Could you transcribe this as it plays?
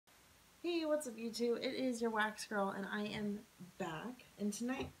Hey, what's up YouTube? It is your Wax Girl and I am back. And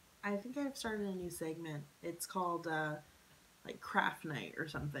tonight, I think I've started a new segment. It's called like Craft Night or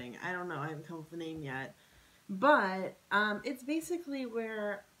something. I don't know, I haven't come up with a name yet. But it's basically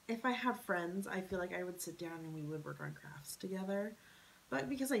where if I had friends, I feel like I would sit down and we would work on crafts together. But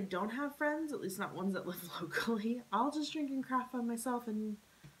because I don't have friends, at least not ones that live locally, I'll just drink and craft by myself and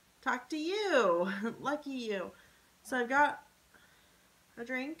talk to you. Lucky you. So I've got a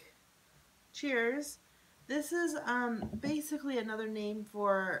drink. Cheers. This is basically another name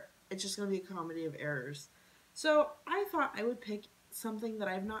for it's just going to be a comedy of errors. So I thought I would pick something that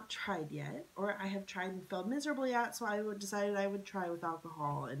I've not tried yet, or I have tried and failed miserably at, so I decided I would try with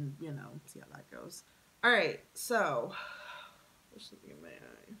alcohol and, you know, see how that goes. Alright, so there's something in my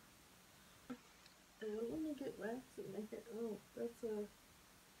eye. I don't want to get wax in my hair. Oh, that's a...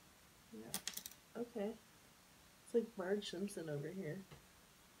 yeah. Okay. It's like Marge Simpson over here.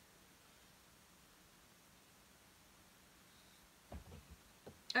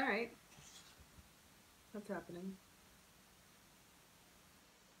 Alright. What's happening?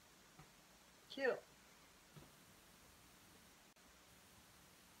 Cute.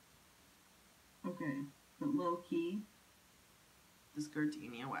 Okay, but low key, this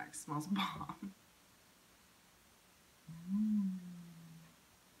gardenia wax smells bomb.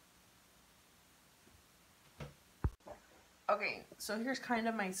 Okay, so here's kind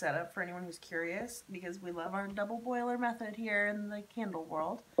of my setup for anyone who's curious, because we love our double boiler method here in the candle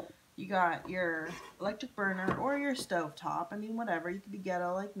world. You got your electric burner or your stove top, I mean whatever, you could be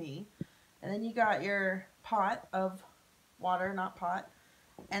ghetto like me. And then you got your pot of water, not pot.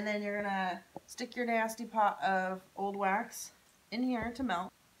 And then you're gonna stick your nasty pot of old wax in here to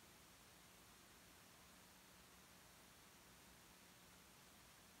melt.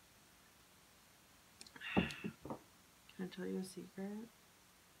 Can I tell you a secret?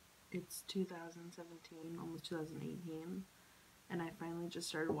 It's 2017, almost 2018, and I finally just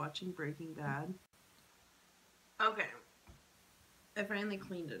started watching Breaking Bad. Okay, I finally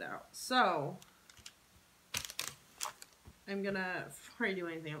cleaned it out. So, I'm gonna, before I do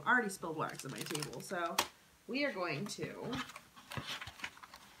anything, I've already spilled wax on my table, so we are going to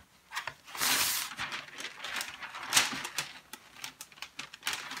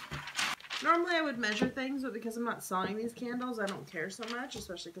normally I would measure things, but because I'm not selling these candles, I don't care so much,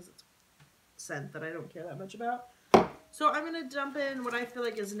 especially because it's scent that I don't care that much about. So I'm going to dump in what I feel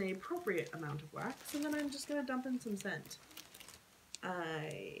like is an appropriate amount of wax, and then I'm just going to dump in some scent.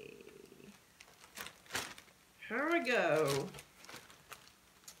 Here we go.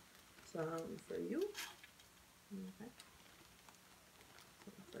 Some for you. Okay.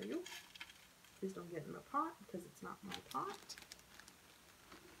 Some for you. Please don't get in the pot, because it's not my pot.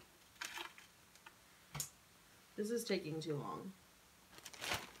 This is taking too long.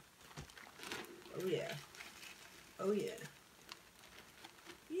 Oh yeah. Oh yeah.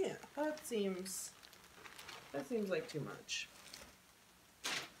 Yeah, that seems like too much.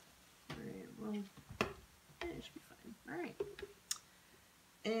 Alright, well, yeah, it should be fine. Alright.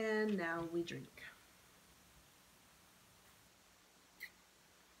 And now we drink.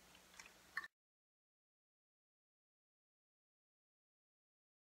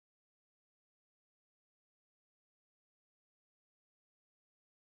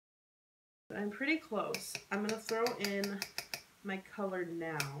 I'm pretty close. I'm going to throw in my color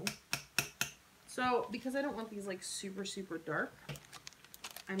now. So, because I don't want these like super, super dark,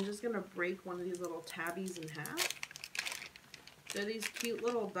 I'm just going to break one of these little tabbies in half. They're these cute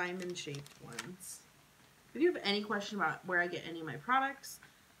little diamond shaped ones. If you have any question about where I get any of my products,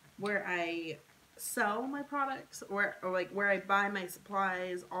 where I sell my products, or like where I buy my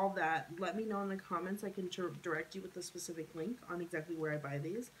supplies, all that, let me know in the comments. I can direct you with the specific link on exactly where I buy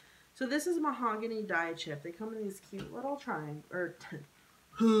these. So this is mahogany dye chip. They come in these cute little they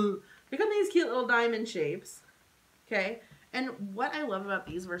come in these cute little diamond shapes. Okay? And what I love about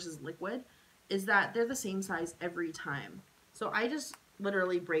these versus liquid is that they're the same size every time. So I just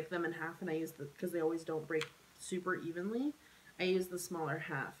literally break them in half, and I use because they always don't break super evenly, I use the smaller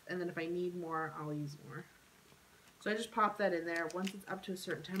half. And then if I need more, I'll use more. So I just pop that in there. Once it's up to a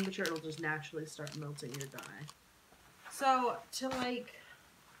certain temperature, it'll just naturally start melting your dye. So to like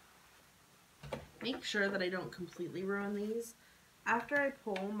make sure that I don't completely ruin these, after I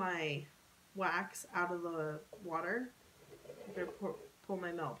pull my wax out of the water, after I pull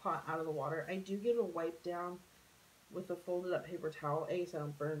my melt pot out of the water, I do give it a wipe down with a folded up paper towel, A, so I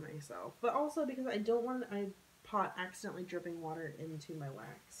don't burn myself, but also because I don't want my pot accidentally dripping water into my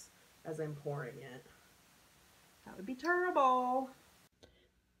wax as I'm pouring it. That would be terrible.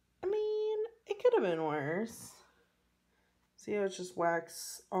 I mean, it could have been worse. See how it's just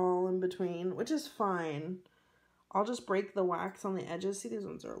wax all in between, which is fine. I'll just break the wax on the edges. See, these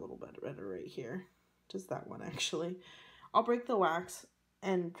ones are a little bit redder right here. Just that one, actually. I'll break the wax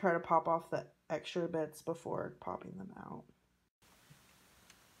and try to pop off the extra bits before popping them out.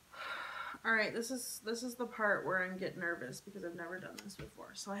 All right, this is the part where I get nervous because I've never done this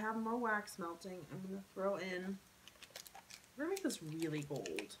before. So I have more wax melting. I'm gonna throw in. We're gonna make this really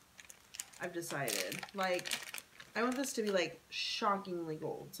gold. I've decided. Like, I want this to be like shockingly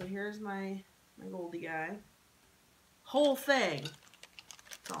gold. So here's my goldy guy. Whole thing.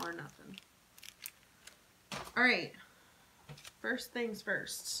 It's all or nothing. All right. First things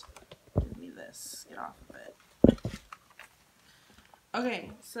first. Give me this. Get off of it.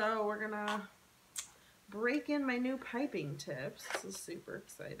 Okay, so we're gonna break in my new piping tips. This is super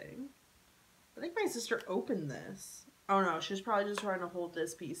exciting. I think my sister opened this. Oh no, she was probably just trying to hold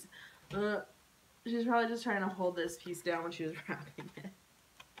this piece. She was probably just trying to hold this piece down when she was wrapping it.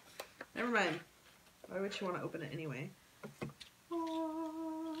 Never mind. Why would she want to open it anyway?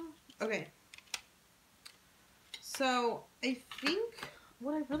 Okay. So I think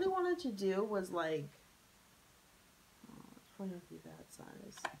what I really wanted to do was like, it's probably not be that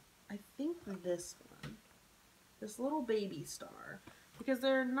size. I think this one, this little baby star, because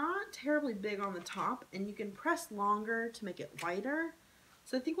they're not terribly big on the top, and you can press longer to make it wider.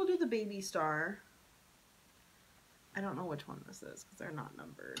 So I think we'll do the baby star. I don't know which one this is because they're not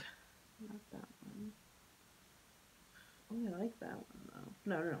numbered. Not that one. Oh, I like that one though.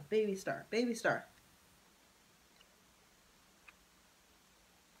 No, baby star, baby star.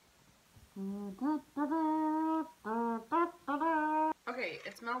 Okay,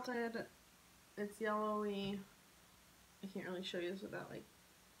 it's melted. It's yellowy. I can't really show you this without like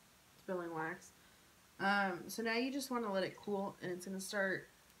spilling wax. So now you just want to let it cool, and it's gonna start.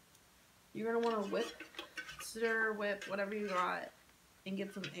 You're gonna want to whip, stir, whip, whatever you got, and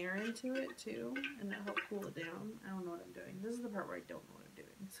get some air into it too, and that'll help cool it down. I don't know what I'm doing. This is the part where I don't know what I'm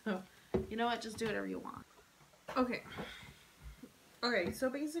doing. So you know what? Just do whatever you want. Okay. Okay, so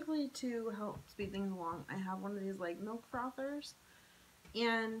basically to help speed things along, I have one of these like milk frothers,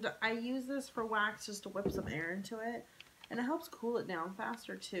 and I use this for wax just to whip some air into it, and it helps cool it down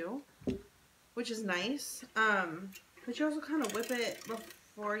faster too, which is nice. But you also kind of whip it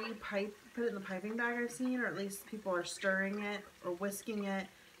before you put it in the piping bag, I've seen, or at least people are stirring it or whisking it.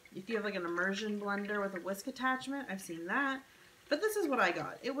 If you have like an immersion blender with a whisk attachment, I've seen that. But this is what I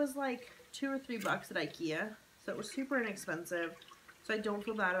got. It was like $2 or $3 at IKEA, so it was super inexpensive. So I don't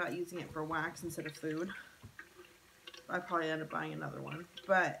feel bad about using it for wax instead of food. I probably end up buying another one.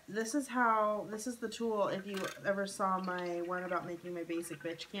 But this is the tool, if you ever saw my one about making my basic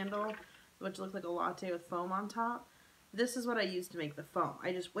bitch candle, which looked like a latte with foam on top. This is what I used to make the foam.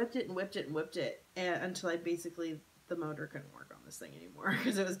 I just whipped it and whipped it and whipped it until the motor couldn't work on this thing anymore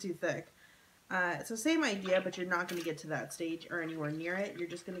because it was too thick. So same idea, but you're not going to get to that stage or anywhere near it. You're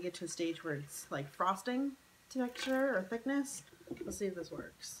just going to get to a stage where it's like frosting texture or thickness. Let's see if this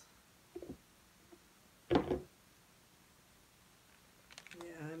works. Yeah,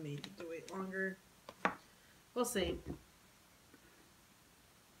 I may need to wait longer. We'll see.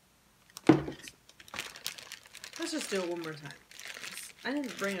 Let's just do it one more time. I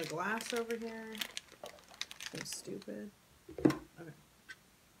didn't bring a glass over here. So stupid. Okay.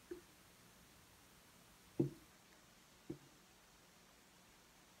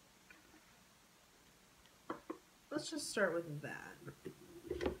 Let's just start with that.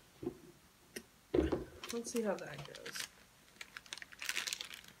 Let's see how that goes.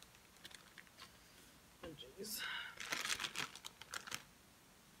 Oh, jeez.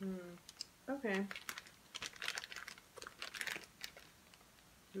 Okay.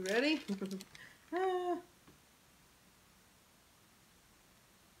 You ready?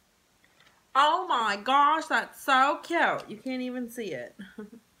 Oh my gosh, that's so cute. You can't even see it.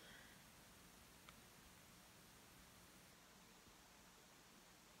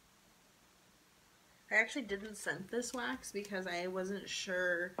 I actually didn't scent this wax because I wasn't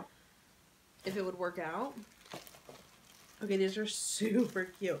sure if it would work out. Okay, these are super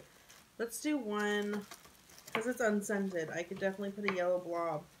cute. Let's do one, because it's unscented. I could definitely put a yellow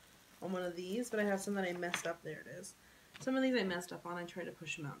blob on one of these, but I have some that I messed up. There it is. Some of these I messed up on. I tried to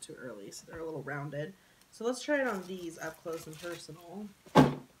push them out too early, so they're a little rounded. So let's try it on these up close and personal.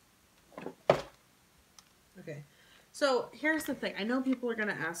 Okay, so here's the thing. I know people are going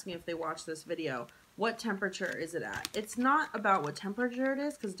to ask me if they watch this video, what temperature is it at? It's not about what temperature it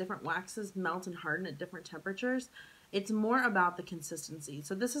is, because different waxes melt and harden at different temperatures. It's more about the consistency.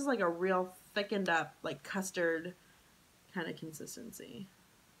 So this is like a real thickened up, like custard kind of consistency.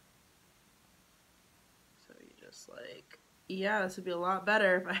 So you just like, Yeah, this would be a lot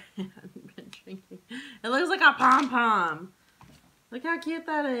better if I hadn't been drinking. It looks like a pom-pom. Look how cute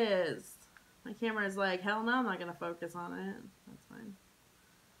that is. My camera is like, hell no, I'm not going to focus on it. That's fine.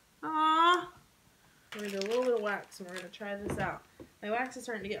 Aww. We're going to do a little bit of wax and we're going to try this out. My wax is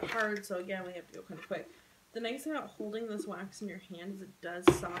starting to get hard, so again, we have to go kind of quick. The nice thing about holding this wax in your hand is it does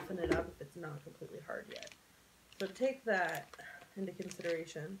soften it up if it's not completely hard yet. So take that into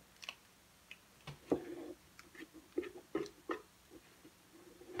consideration.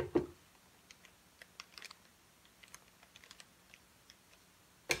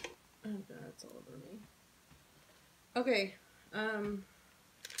 Oh god, it's all over me. Okay,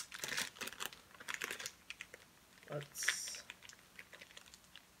 let's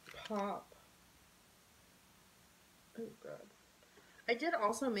pop. Oh god. I did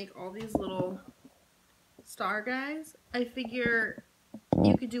also make all these little star guys. I figure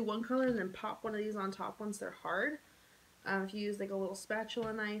you could do one color and then pop one of these on top once they're hard. If you use like a little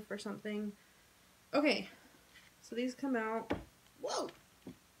spatula knife or something. Okay, so these come out, whoa,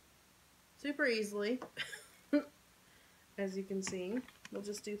 super easily. As you can see, we'll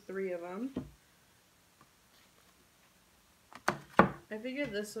just do 3 of them. I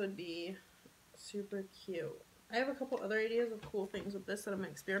figured this would be super cute. I have a couple other ideas of cool things with this that I'm going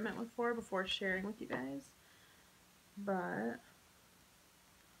to experiment with before sharing with you guys. But,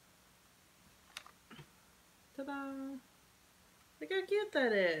 ta-da! Look how cute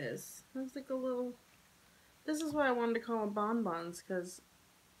that is. Looks like a little, this is what I wanted to call them bonbons, because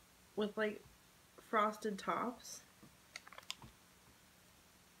with like frosted tops.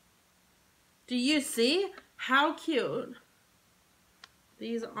 Do you see how cute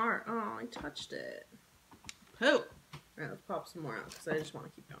these are? Oh, I touched it. Poop. Alright, let's pop some more out because I just want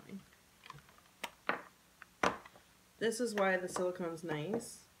to keep going. This is why the silicone's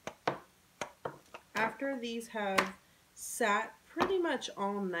nice. After these have sat pretty much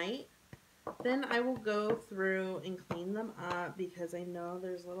all night, then I will go through and clean them up because I know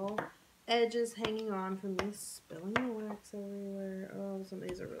there's little edges hanging on from me spilling the wax everywhere. Oh, some of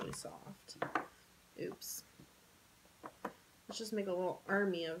these are really soft. Oops. Let's just make a little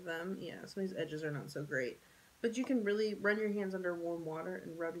army of them. Yeah, some of these edges are not so great. But you can really run your hands under warm water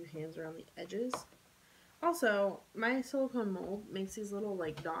and rub your hands around the edges. Also, my silicone mold makes these little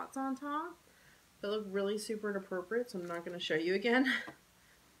like dots on top that look really super inappropriate, so I'm not going to show you again.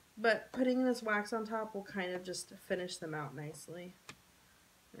 But putting this wax on top will kind of just finish them out nicely.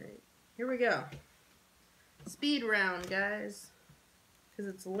 Alright, here we go. Speed round, guys. Because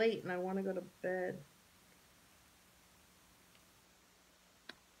it's late and I want to go to bed.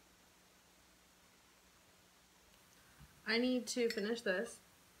 I need to finish this.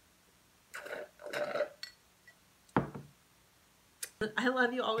 I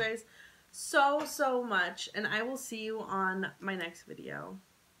love you all guys so much, and I will see you on my next video.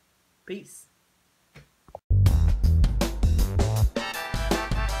 Peace.